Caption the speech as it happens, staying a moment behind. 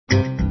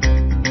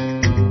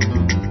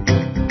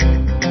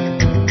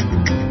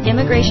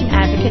Immigration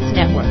Advocates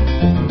Network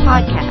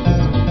podcast.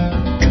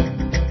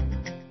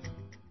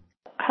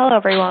 Hello,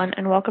 everyone,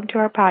 and welcome to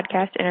our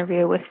podcast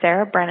interview with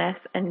Sarah Brennis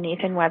and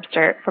Nathan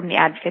Webster from the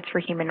Advocates for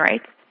Human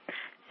Rights.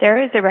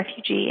 Sarah is the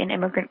Refugee and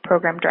Immigrant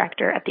Program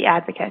Director at the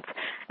Advocates,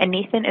 and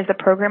Nathan is the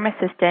Program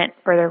Assistant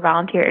for their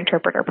Volunteer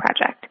Interpreter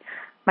Project.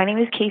 My name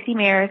is Casey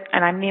Mears,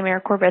 and I'm the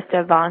AmeriCorps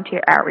Vista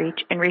Volunteer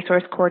Outreach and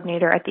Resource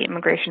Coordinator at the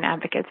Immigration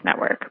Advocates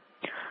Network.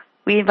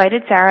 We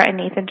invited Sarah and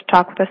Nathan to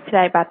talk with us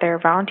today about their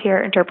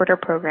volunteer interpreter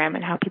program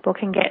and how people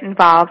can get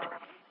involved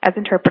as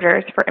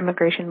interpreters for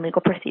immigration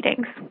legal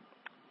proceedings.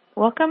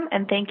 Welcome,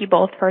 and thank you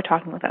both for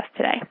talking with us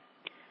today.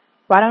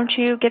 Why don't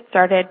you get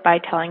started by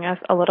telling us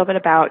a little bit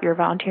about your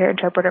volunteer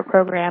interpreter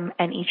program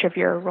and each of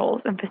your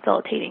roles in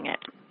facilitating it?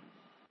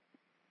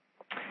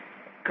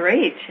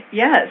 Great.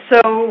 Yeah,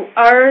 so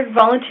our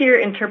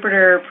volunteer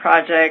interpreter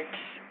project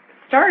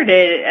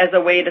started as a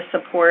way to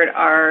support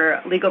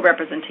our legal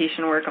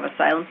representation work of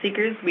asylum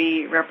seekers.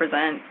 We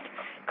represent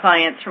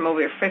clients from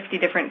over 50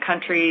 different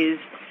countries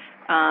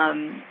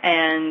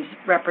and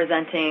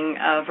representing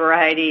a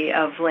variety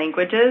of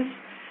languages.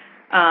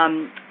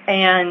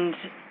 And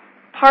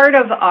part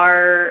of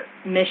our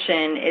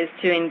mission is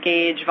to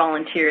engage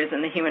volunteers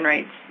in the human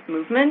rights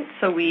movement.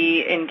 So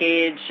we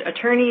engage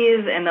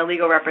attorneys in the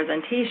legal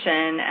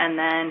representation and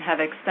then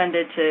have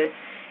extended to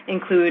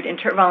include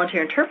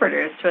volunteer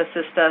interpreters to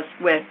assist us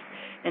with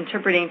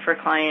interpreting for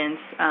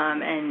clients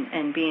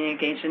and being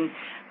engaged in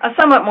a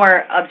somewhat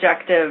more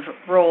objective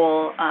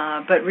role,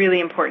 but really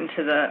important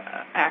to the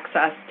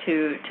access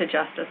to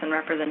justice and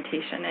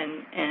representation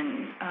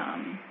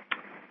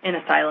in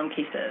asylum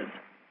cases.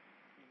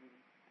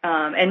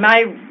 And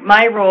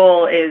my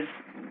role is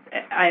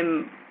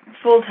I'm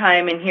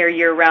full-time and here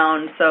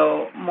year-round,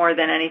 so more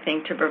than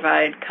anything to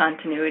provide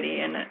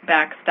continuity and a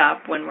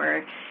backstop when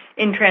we're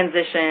in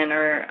transition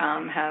or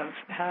have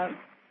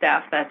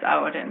staff that's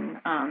out and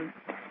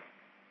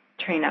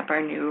train up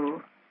our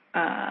new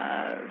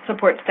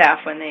support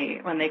staff when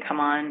they come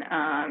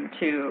on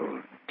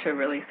to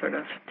really sort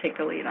of take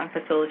the lead on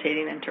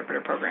facilitating the interpreter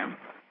program.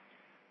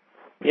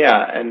 Yeah,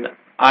 and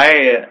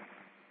I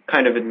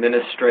kind of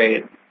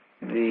administrate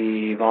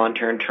the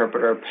volunteer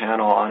interpreter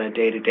panel on a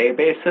day-to-day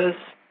basis.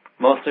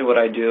 Mostly what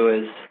I do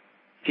is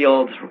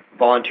field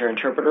volunteer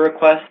interpreter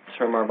requests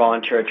from our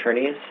volunteer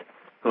attorneys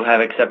who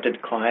have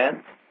accepted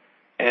clients,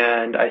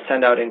 and I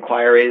send out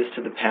inquiries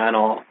to the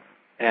panel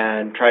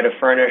and try to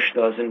furnish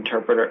those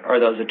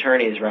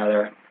attorneys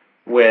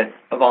with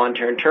a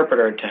volunteer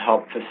interpreter to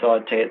help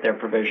facilitate their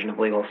provision of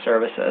legal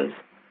services.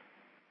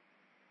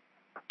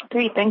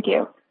 Great, thank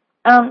you.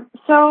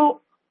 So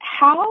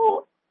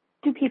how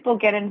do people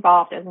get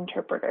involved as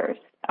interpreters?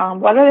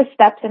 What are the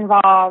steps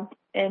involved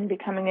in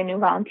becoming a new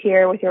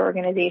volunteer with your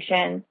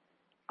organization?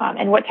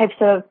 And what types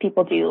of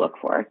people do you look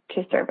for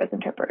to serve as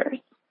interpreters?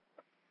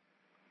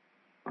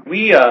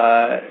 We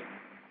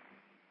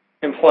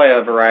employ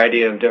a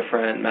variety of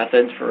different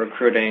methods for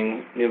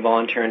recruiting new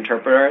volunteer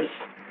interpreters.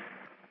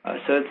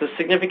 So it's a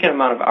significant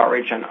amount of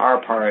outreach on our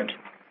part,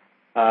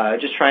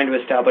 just trying to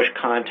establish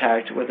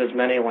contact with as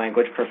many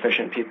language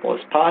proficient people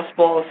as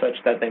possible such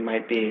that they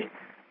might be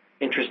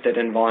interested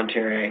in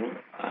volunteering,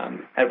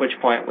 at which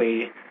point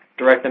we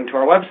direct them to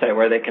our website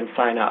where they can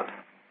sign up.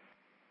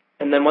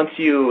 And then once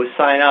you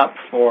sign up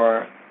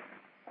for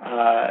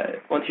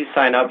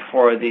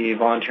the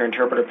volunteer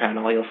interpreter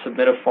panel, you'll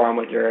submit a form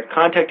with your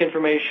contact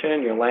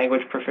information, your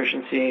language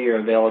proficiency, your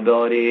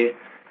availability,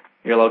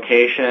 your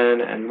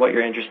location, and what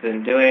you're interested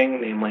in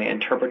doing, namely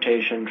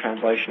interpretation,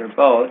 translation, or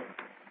both,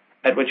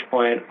 at which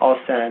point I'll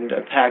send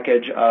a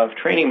package of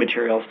training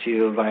materials to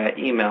you via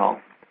email.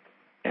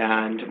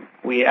 And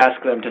we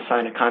ask them to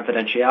sign a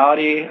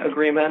confidentiality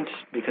agreement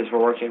because we're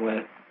working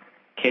with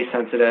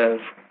case-sensitive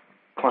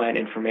client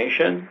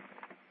information.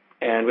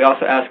 And we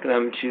also ask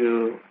them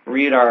to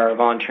read our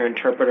volunteer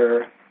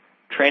interpreter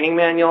training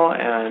manual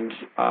and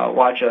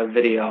watch a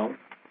video.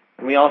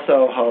 And we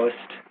also host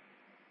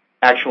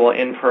actual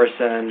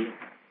in-person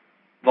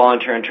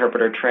volunteer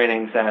interpreter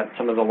trainings at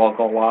some of the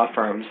local law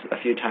firms a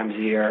few times a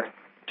year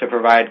to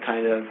provide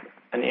kind of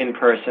an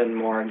in-person,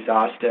 more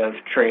exhaustive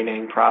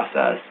training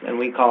process. And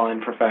we call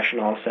in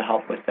professionals to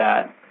help with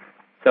that.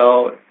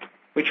 So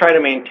we try to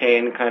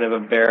maintain kind of a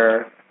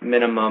bare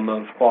minimum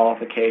of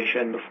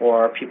qualification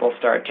before people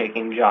start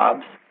taking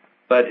jobs,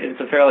 but it's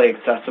a fairly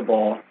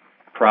accessible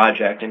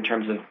project in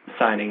terms of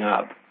signing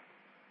up.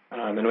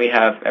 And we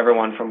have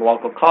everyone from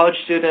local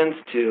college students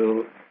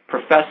to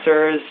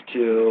professors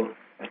to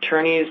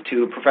attorneys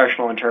to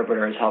professional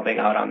interpreters helping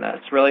out on this.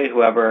 Really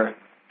whoever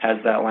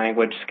has that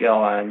language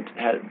skill and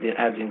has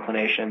the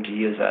inclination to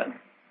use it.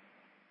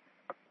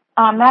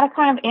 That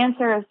kind of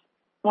answers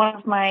one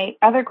of my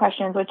other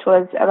questions, which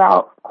was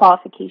about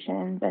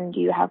qualifications, and do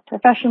you have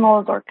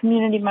professionals or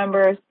community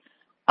members?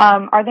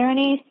 Are there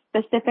any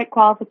specific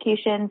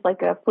qualifications,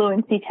 like a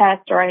fluency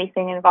test or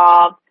anything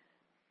involved,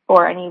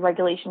 or any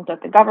regulations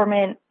that the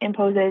government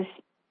imposes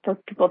for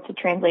people to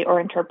translate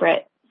or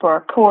interpret for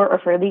court or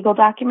for legal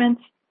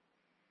documents?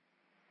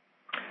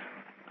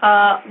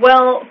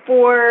 Well,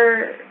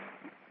 for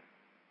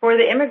For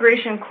the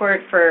immigration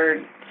court,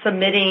 for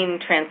submitting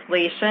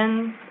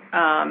translations,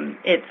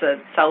 it's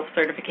a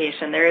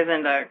self-certification. There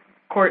isn't a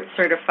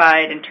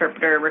court-certified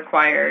interpreter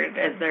required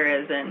as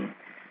there is in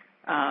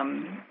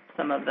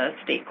some of the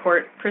state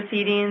court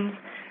proceedings.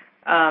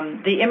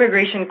 The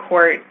immigration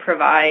court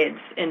provides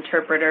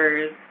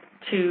interpreters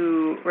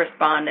to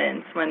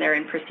respondents when they're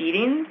in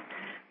proceedings,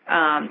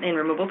 in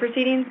removal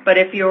proceedings. But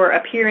if you're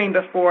appearing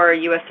before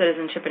U.S.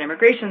 Citizenship and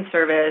Immigration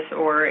Service,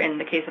 or in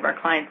the case of our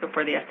clients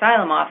before the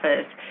asylum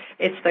office,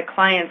 it's the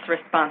client's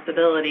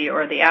responsibility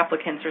or the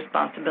applicant's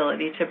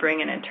responsibility to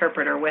bring an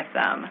interpreter with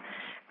them.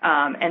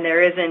 And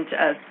there isn't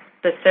a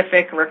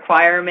specific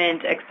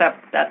requirement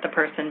except that the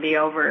person be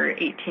over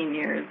 18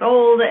 years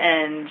old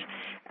and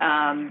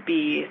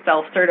be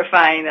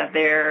self-certifying that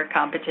they're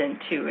competent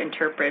to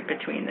interpret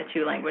between the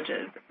two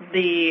languages.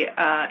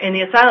 In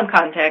the asylum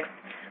context,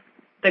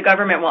 the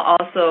government will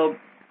also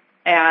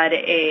add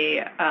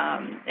a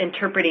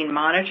interpreting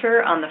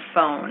monitor on the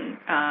phone,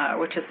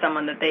 which is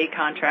someone that they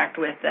contract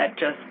with that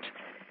just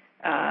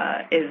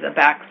is a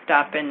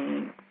backstop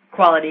in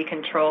quality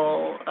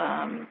control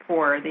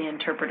for the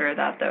interpreter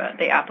that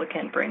the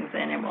applicant brings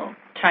in, and will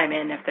chime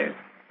in if there's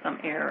some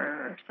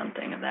error or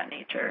something of that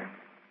nature.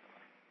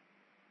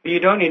 You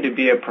don't need to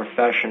be a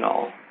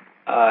professional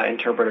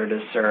interpreter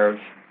to serve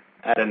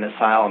at an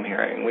asylum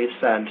hearing. We've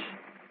sent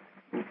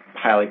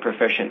highly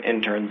proficient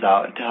interns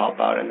out to help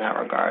out in that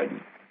regard.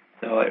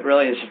 So it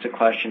really is just a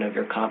question of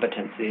your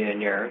competency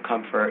and your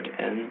comfort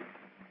in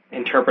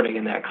interpreting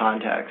in that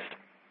context.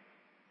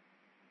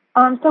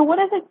 So what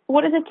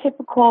does a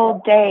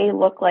typical day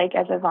look like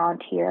as a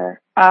volunteer?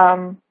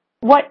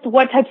 What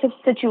types of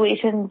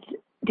situations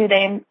do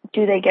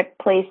they get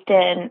placed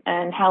in,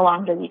 and how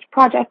long does each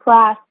project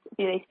last?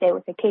 Do they stay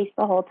with the case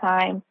the whole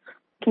time?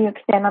 Can you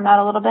expand on that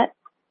a little bit?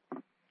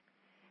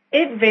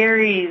 It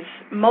varies.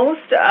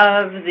 Most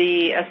of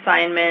the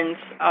assignments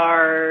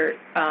are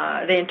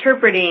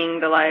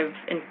the live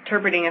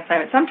interpreting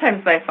assignment,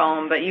 sometimes by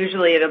phone, but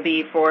usually it'll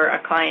be for a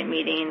client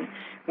meeting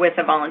with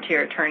a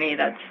volunteer attorney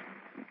that's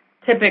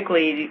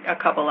typically a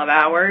couple of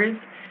hours.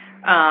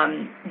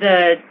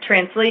 The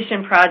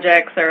translation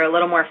projects are a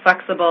little more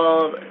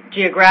flexible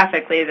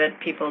geographically, that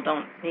people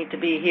don't need to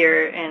be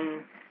here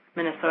in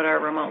Minnesota or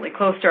remotely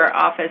close to our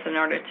office in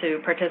order to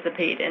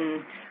participate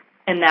in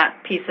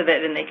that piece of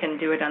it, and they can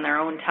do it on their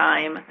own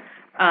time.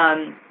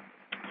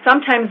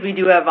 Sometimes we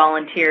do have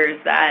volunteers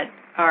that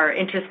are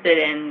interested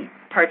in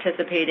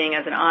participating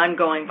as an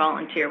ongoing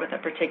volunteer with a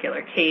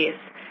particular case.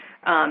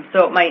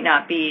 So it might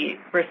not be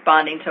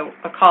responding to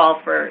a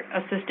call for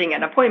assisting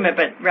an appointment,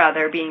 but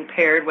rather being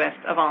paired with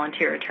a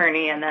volunteer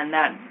attorney, and then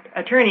that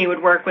attorney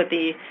would work with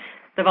the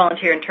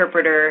volunteer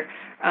interpreter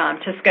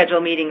to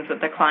schedule meetings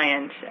with the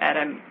client at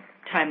a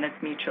time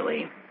that's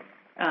mutually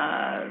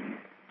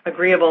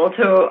agreeable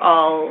to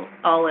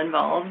all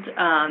involved,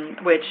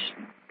 which,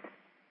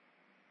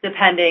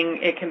 depending,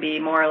 it can be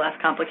more or less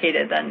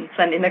complicated than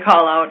sending the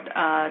call out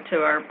to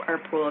our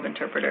pool of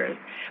interpreters.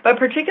 But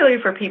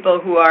particularly for people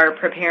who are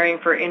preparing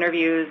for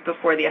interviews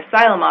before the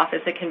asylum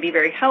office, it can be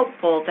very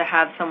helpful to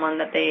have someone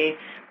that they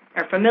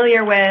are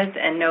familiar with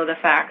and know the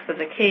facts of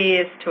the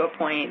case to a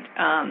point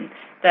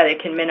that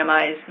it can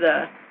minimize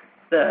the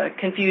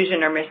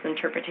confusion or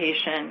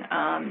misinterpretation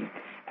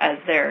as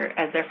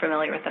they're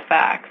familiar with the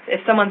facts.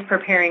 If someone's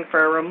preparing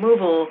for a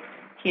removal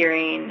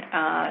hearing,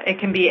 it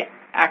can be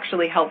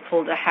actually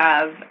helpful to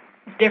have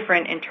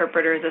different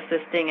interpreters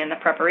assisting in the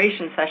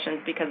preparation sessions,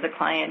 because the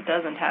client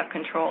doesn't have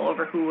control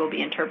over who will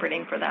be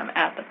interpreting for them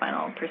at the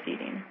final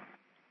proceeding.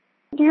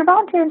 Do your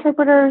volunteer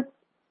interpreters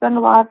spend a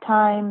lot of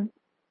time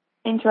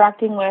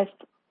interacting with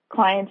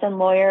clients and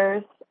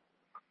lawyers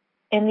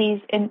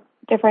in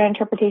different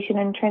interpretation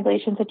and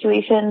translation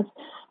situations?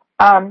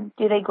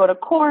 Do they go to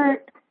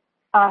court?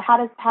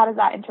 How does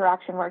that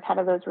interaction work? How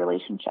do those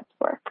relationships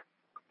work?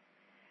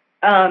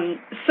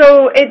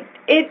 So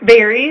it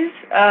varies.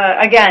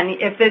 Again,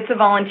 if it's a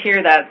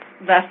volunteer that's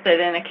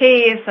vested in a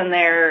case and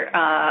they're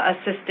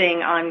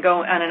assisting on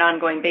an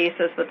ongoing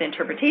basis with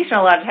interpretation,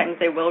 a lot of times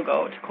they will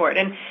go to court.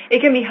 And it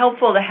can be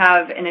helpful to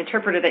have an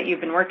interpreter that you've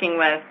been working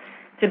with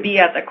to be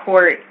at the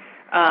court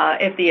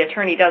if the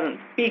attorney doesn't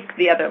speak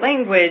the other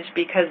language,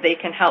 because they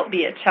can help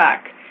be a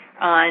check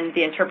on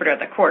the interpreter at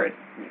the court.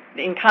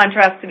 In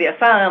contrast to the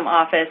asylum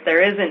office,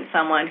 there isn't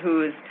someone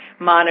who's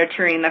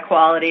monitoring the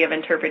quality of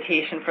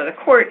interpretation for the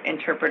court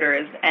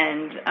interpreters,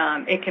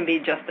 and it can be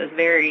just as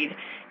varied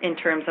in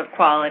terms of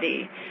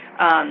quality.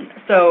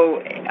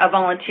 So a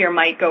volunteer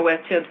might go with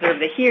to observe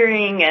the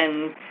hearing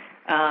and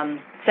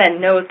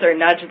send notes or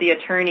nudge the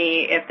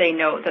attorney if they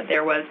note that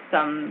there was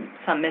some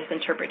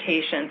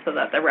misinterpretation, so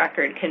that the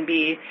record can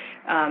be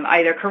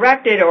either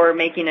corrected or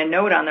making a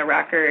note on the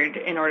record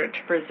in order to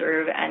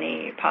preserve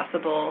any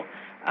possible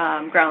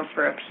grounds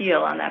for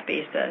appeal on that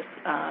basis,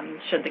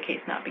 should the case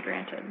not be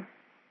granted.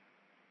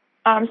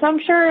 So I'm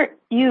sure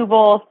you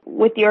both,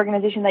 with the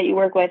organization that you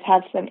work with,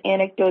 have some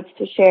anecdotes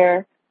to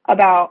share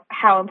about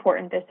how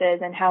important this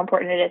is and how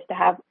important it is to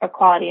have a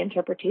quality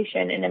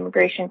interpretation in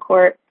immigration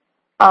court.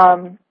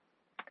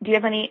 Do you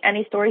have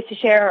any stories to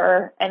share,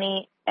 or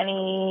any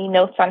any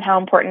notes on how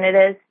important it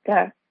is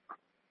to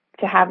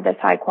have this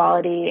high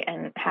quality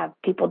and have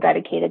people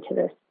dedicated to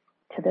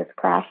this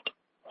craft?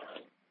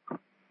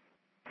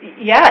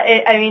 Yeah,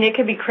 it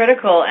could be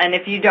critical, and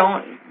if you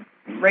don't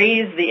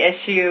raise the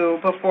issue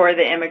before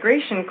the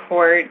immigration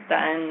court,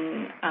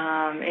 then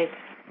it's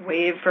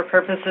waived for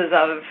purposes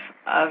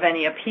of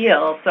any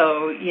appeal.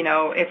 So,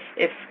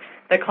 if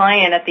the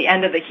client at the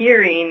end of the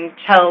hearing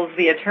tells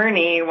the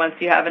attorney, once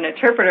you have an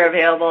interpreter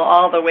available,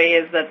 all the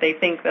ways that they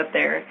think that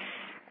their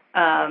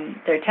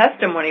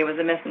testimony was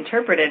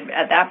misinterpreted,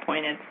 at that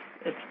point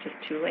it's just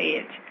too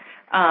late.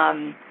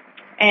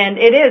 And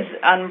it is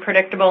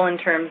unpredictable in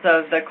terms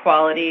of the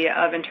quality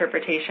of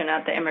interpretation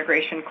at the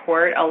immigration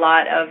court. A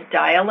lot of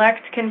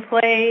dialect can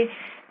play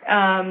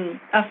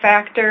a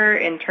factor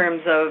in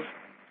terms of,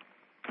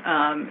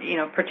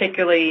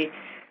 particularly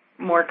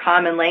more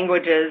common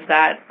languages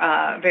that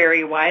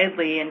vary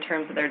widely in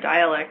terms of their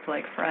dialect,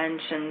 like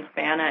French and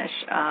Spanish,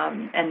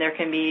 and there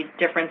can be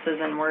differences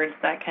in words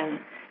that can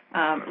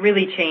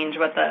really change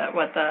what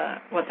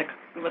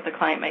the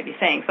client might be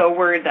saying. So a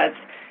word that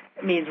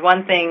means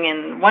one thing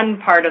in one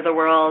part of the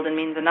world and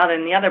means another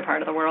in the other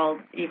part of the world,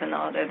 even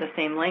though they're the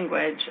same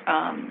language,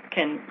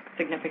 can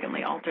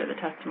significantly alter the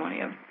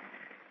testimony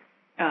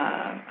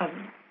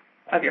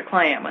of your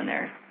client when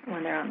they're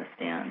on the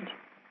stand.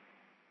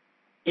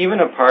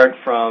 Even apart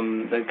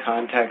from the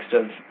context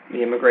of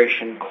the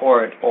immigration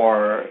court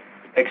or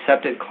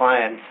accepted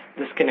clients,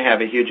 this can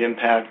have a huge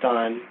impact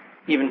on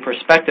even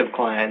prospective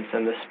clients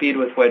and the speed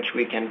with which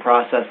we can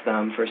process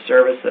them for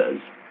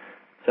services.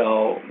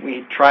 So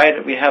we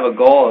have a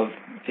goal of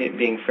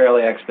being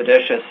fairly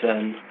expeditious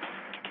in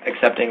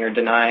accepting or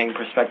denying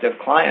prospective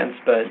clients,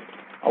 but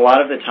a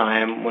lot of the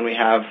time when we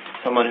have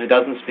someone who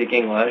doesn't speak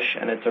English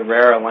and it's a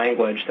rare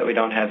language that we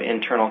don't have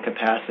internal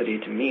capacity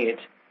to meet,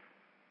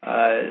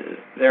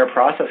 their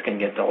process can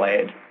get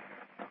delayed.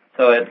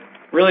 So it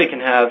really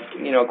can have,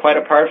 quite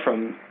apart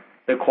from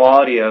the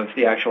quality of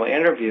the actual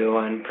interview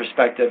and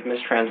prospective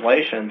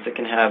mistranslations, it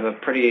can have a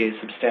pretty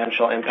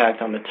substantial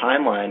impact on the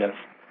timeline of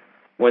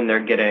when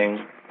they're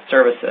getting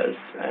services.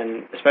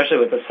 And especially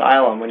with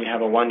asylum, when you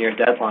have a 1-year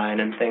deadline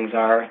and things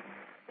are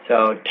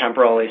so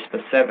temporally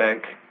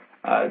specific,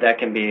 that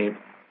can be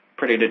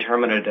pretty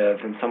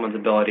determinative in someone's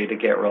ability to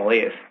get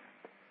relief.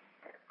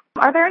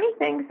 Are there any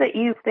things that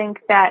you think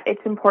that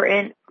it's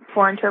important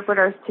for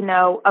interpreters to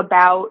know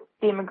about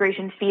the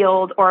immigration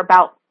field or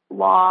about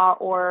law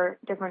or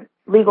different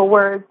legal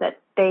words that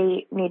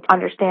they need to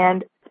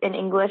understand in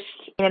English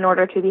in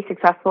order to be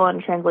successful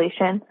in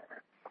translation?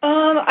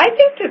 I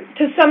think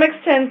to some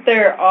extent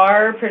there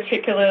are,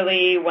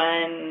 particularly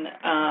when,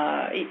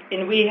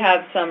 and we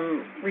have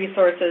some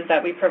resources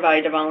that we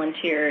provide to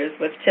volunteers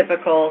with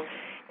typical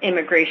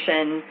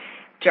immigration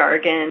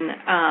jargon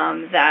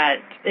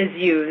that is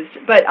used.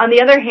 But on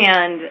the other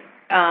hand,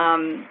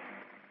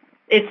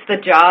 it's the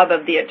job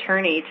of the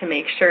attorney to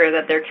make sure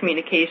that their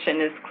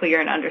communication is clear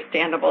and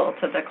understandable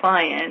to the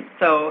client.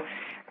 So,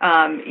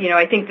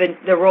 I think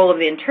the role of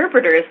the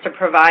interpreter is to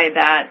provide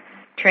that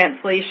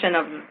translation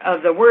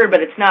of the word,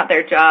 but it's not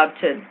their job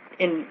to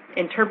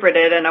interpret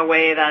it in a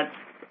way that's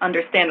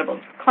understandable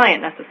to the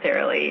client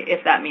necessarily,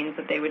 if that means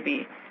that they would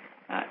be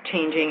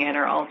changing it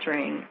or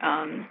altering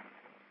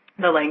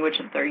the language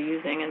that they're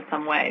using in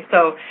some way.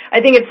 So I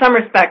think in some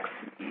respects,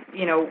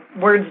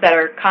 words that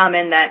are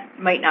common that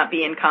might not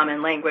be in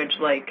common language,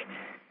 like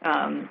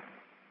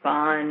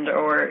bond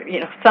or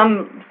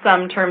some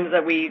terms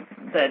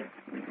that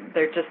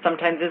there just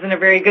sometimes isn't a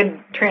very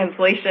good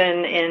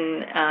translation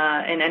in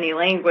any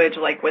language,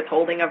 like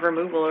withholding of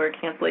removal or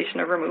cancellation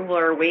of removal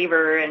or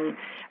waiver, and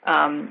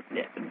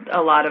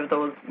a lot of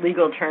those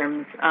legal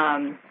terms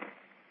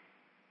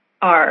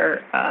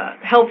are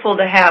helpful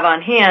to have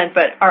on hand,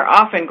 but are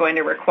often going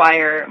to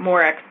require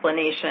more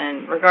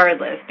explanation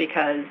regardless,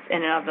 because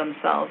in and of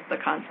themselves the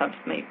concepts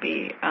might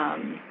be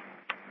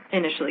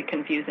initially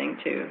confusing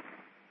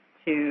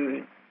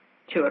to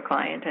a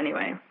client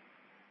anyway.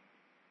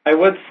 I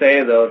would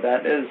say, though,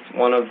 that is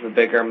one of the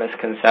bigger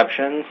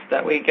misconceptions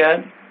that we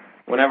get.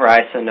 Whenever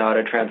I send out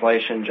a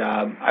translation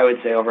job, I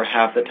would say over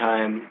half the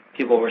time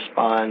people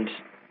respond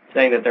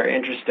saying that they're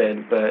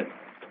interested, but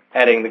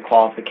adding the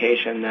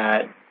qualification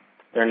that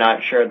they're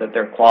not sure that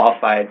they're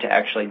qualified to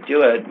actually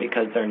do it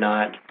because they're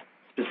not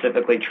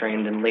specifically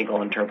trained in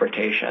legal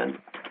interpretation.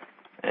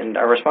 And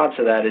our response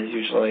to that is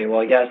usually,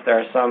 well, yes, there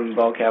are some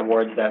vocab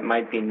words that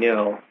might be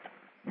new,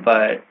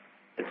 but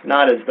it's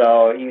not as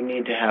though you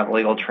need to have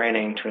legal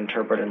training to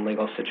interpret in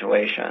legal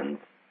situations.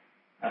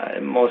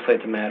 Mostly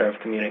it's a matter of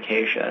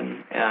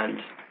communication, and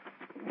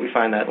we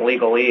find that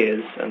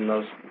legalese and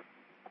those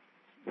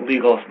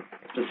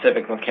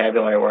legal-specific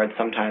vocabulary words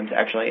sometimes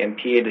actually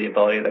impede the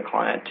ability of the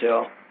client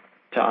to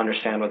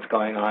understand what's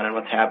going on and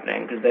what's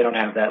happening, because they don't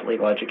have that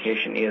legal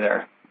education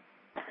either.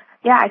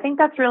 Yeah, I think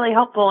that's really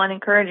helpful and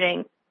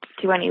encouraging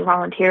to any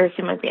volunteers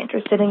who might be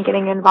interested in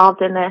getting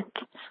involved in this.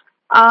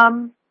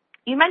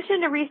 You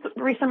mentioned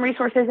some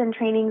resources and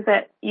trainings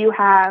that you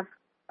have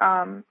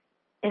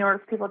in order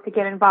for people to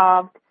get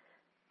involved.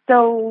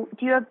 So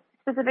do you have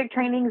specific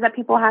trainings that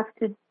people have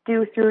to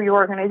do through your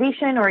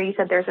organization, or you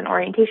said there's an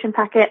orientation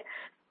packet?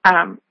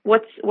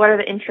 What are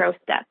the intro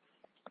steps?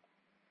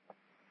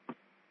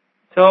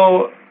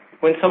 So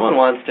when someone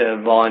wants to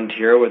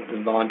volunteer with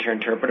the Volunteer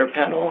Interpreter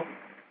Panel,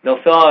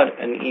 they'll fill out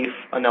an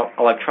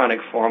electronic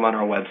form on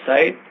our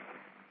website,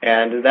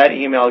 and that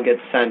email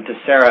gets sent to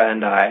Sarah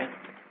and I,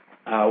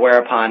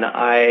 whereupon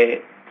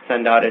I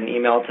send out an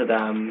email to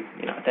them,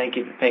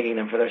 thanking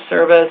them for their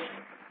service,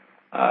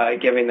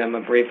 giving them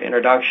a brief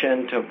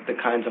introduction to the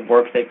kinds of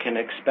work they can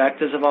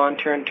expect as a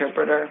volunteer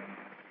interpreter,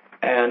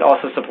 and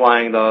also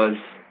supplying those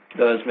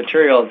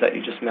materials that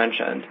you just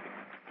mentioned.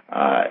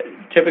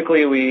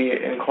 Typically, we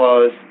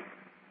enclose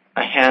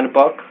a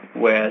handbook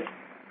with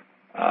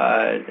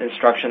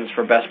instructions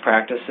for best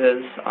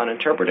practices on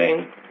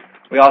interpreting.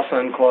 We also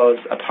enclose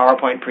a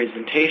PowerPoint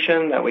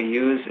presentation that we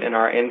use in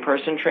our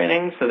in-person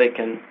training so they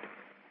can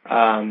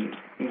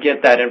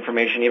get that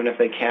information even if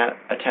they can't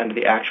attend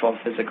the actual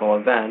physical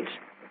event.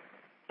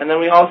 And then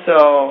we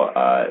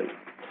also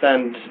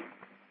send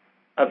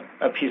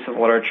a piece of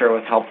literature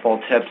with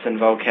helpful tips and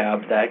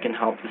vocab that can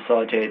help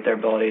facilitate their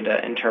ability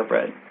to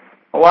interpret.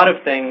 A lot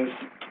of things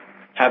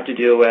have to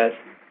do with,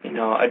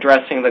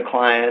 addressing the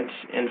client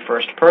in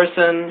first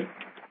person,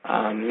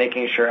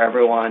 making sure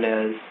everyone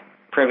is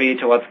privy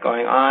to what's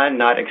going on,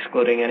 not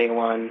excluding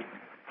anyone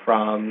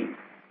from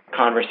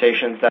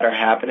conversations that are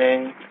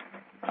happening,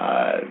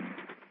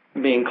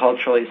 being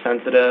culturally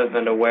sensitive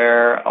and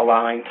aware,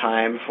 allowing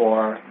time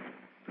for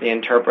the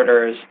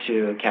interpreters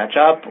to catch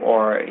up,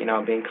 or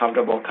being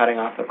comfortable cutting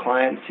off the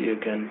client so you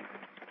can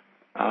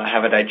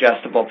have a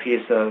digestible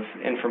piece of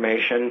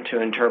information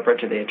to interpret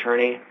to the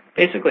attorney.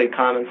 Basically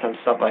common sense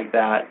stuff like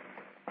that,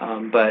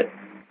 but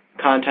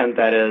content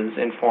that is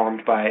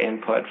informed by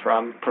input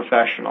from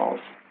professionals.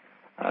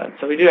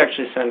 So we do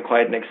actually send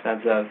quite an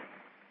extensive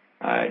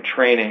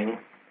training,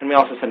 and we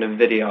also send a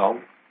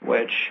video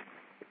which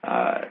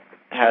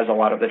has a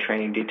lot of the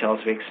training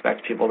details we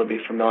expect people to be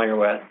familiar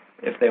with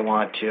if they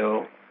want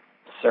to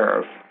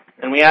serve.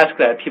 And we ask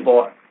that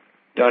people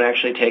don't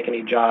actually take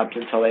any jobs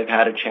until they've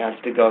had a chance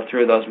to go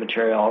through those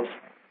materials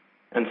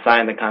and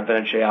sign the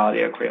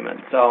confidentiality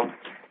agreement. So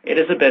it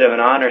is a bit of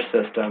an honor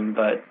system,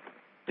 but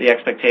the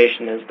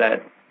expectation is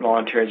that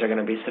volunteers are going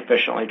to be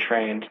sufficiently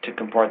trained to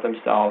comport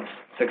themselves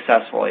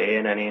successfully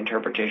in any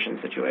interpretation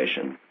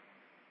situation.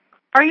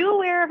 Are you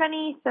aware of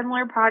any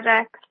similar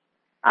projects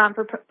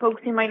for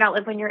folks who might not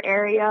live in your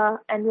area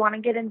and want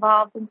to get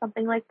involved in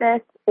something like this?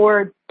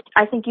 Or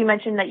I think you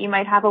mentioned that you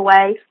might have a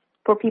way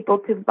for people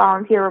to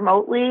volunteer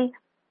remotely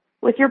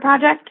with your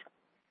project.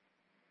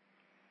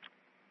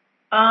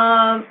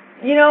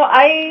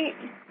 I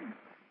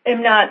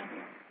am not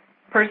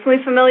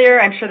personally familiar.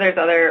 I'm sure there's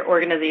other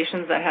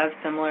organizations that have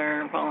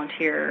similar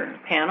volunteer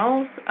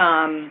panels.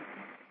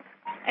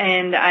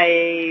 And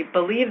I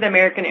believe the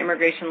American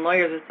Immigration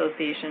Lawyers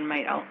Association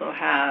might also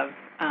have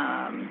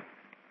an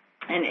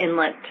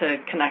inlet to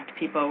connect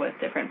people with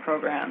different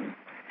programs.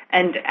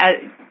 And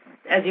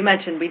as you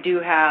mentioned, we do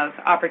have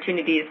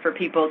opportunities for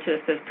people to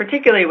assist,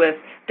 particularly with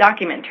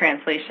document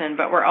translation,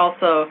 but we're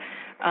also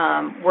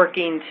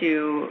working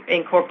to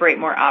incorporate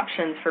more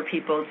options for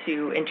people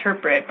to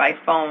interpret by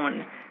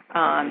phone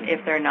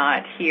if they're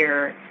not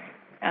here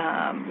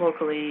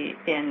locally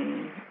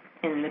in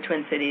the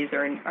Twin Cities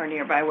or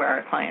nearby where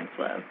our clients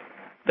live.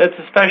 That's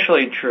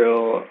especially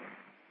true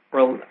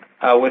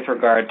with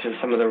regard to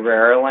some of the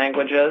rarer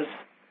languages.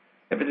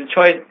 If it's a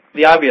choice,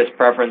 the obvious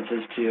preference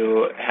is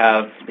to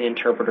have the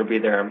interpreter be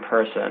there in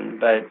person,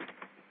 but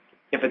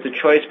if it's a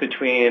choice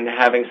between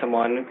having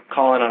someone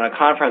call in on a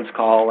conference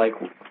call like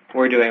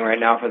we're doing right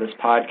now for this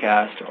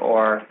podcast,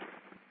 or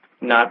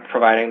not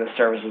providing the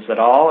services at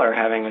all, or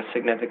having a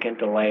significant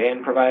delay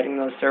in providing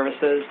those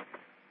services,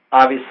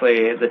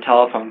 obviously the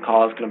telephone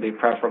call is going to be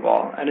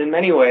preferable. And in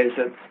many ways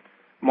it's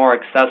more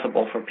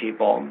accessible for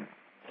people.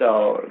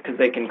 So, because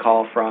they can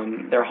call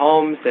from their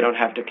homes, they don't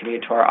have to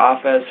commute to our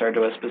office or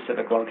to a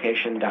specific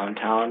location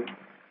downtown.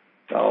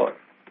 So,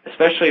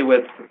 especially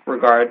with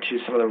regard to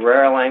some of the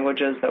rare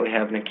languages that we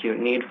have an acute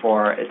need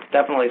for, it's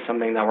definitely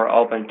something that we're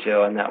open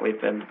to and that we've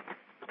been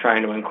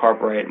trying to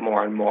incorporate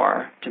more and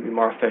more to be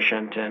more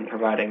efficient in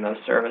providing those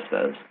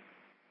services.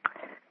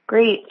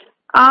 Great.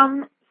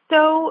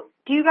 So,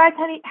 do you guys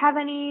have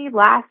any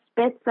last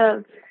bits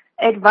of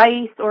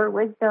advice or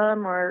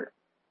wisdom or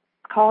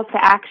calls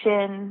to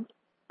action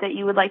that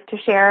you would like to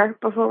share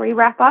before we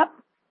wrap up?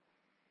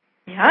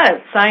 Yeah,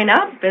 sign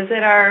up.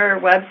 Visit our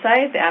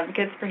website,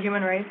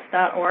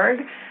 advocatesforhumanrights.org,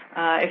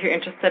 if you're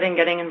interested in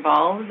getting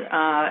involved.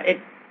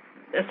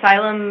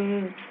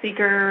 Asylum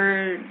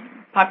seeker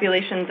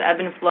populations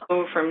ebb and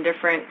flow from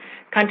different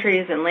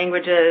countries and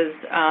languages.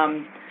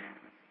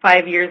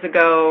 5 years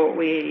ago,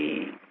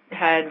 we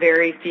had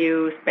very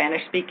few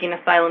Spanish-speaking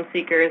asylum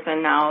seekers,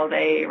 and now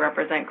they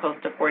represent close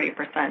to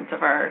 40%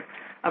 of our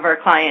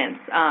clients.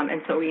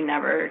 And so we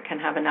never can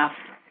have enough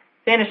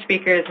Spanish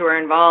speakers who are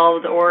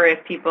involved, or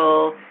if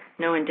people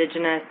know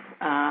indigenous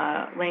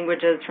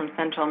languages from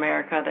Central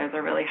America, there's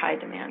a really high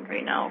demand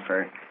right now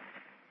for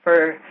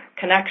for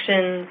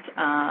connections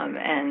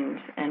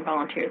and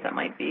volunteers that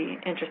might be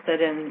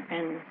interested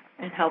in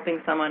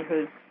helping someone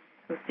who's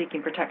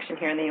seeking protection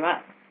here in the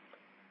U.S.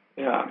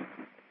 Yeah.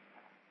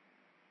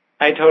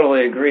 I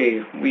totally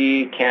agree.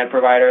 We can't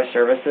provide our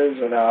services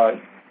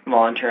without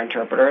volunteer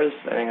interpreters.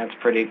 I think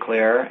that's pretty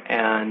clear.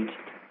 And,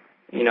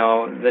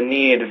 the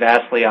need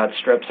vastly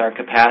outstrips our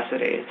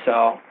capacity.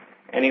 So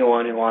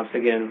anyone who wants to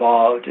get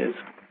involved is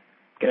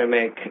going to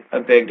make a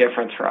big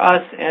difference for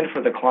us and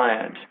for the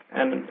client.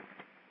 And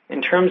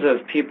in terms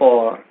of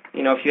people,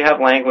 if you have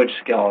language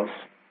skills,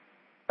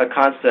 there's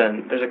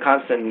a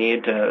constant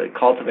need to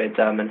cultivate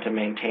them and to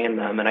maintain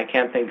them. And I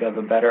can't think of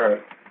a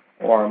better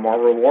or more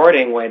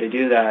rewarding way to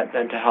do that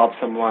than to help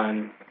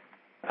someone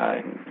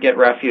get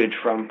refuge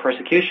from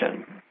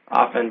persecution,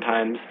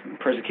 oftentimes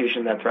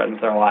persecution that threatens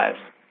their lives.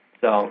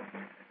 So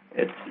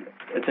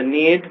it's a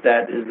need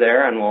that is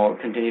there and will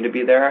continue to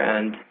be there.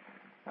 And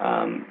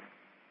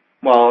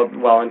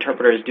while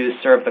interpreters do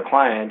serve the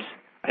client,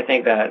 I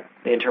think that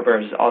the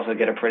interpreters also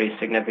get a pretty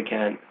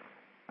significant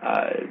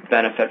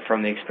benefit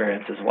from the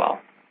experience as well.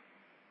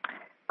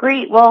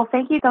 Great. Well,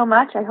 thank you so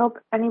much. I hope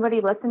anybody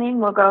listening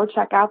will go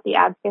check out the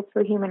Advocates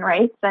for Human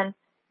Rights. And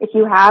if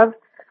you have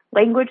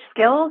language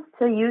skills,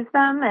 to use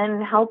them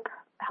and help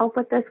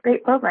with this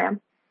great program.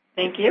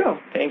 Thank you.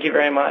 Thank you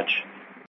very much.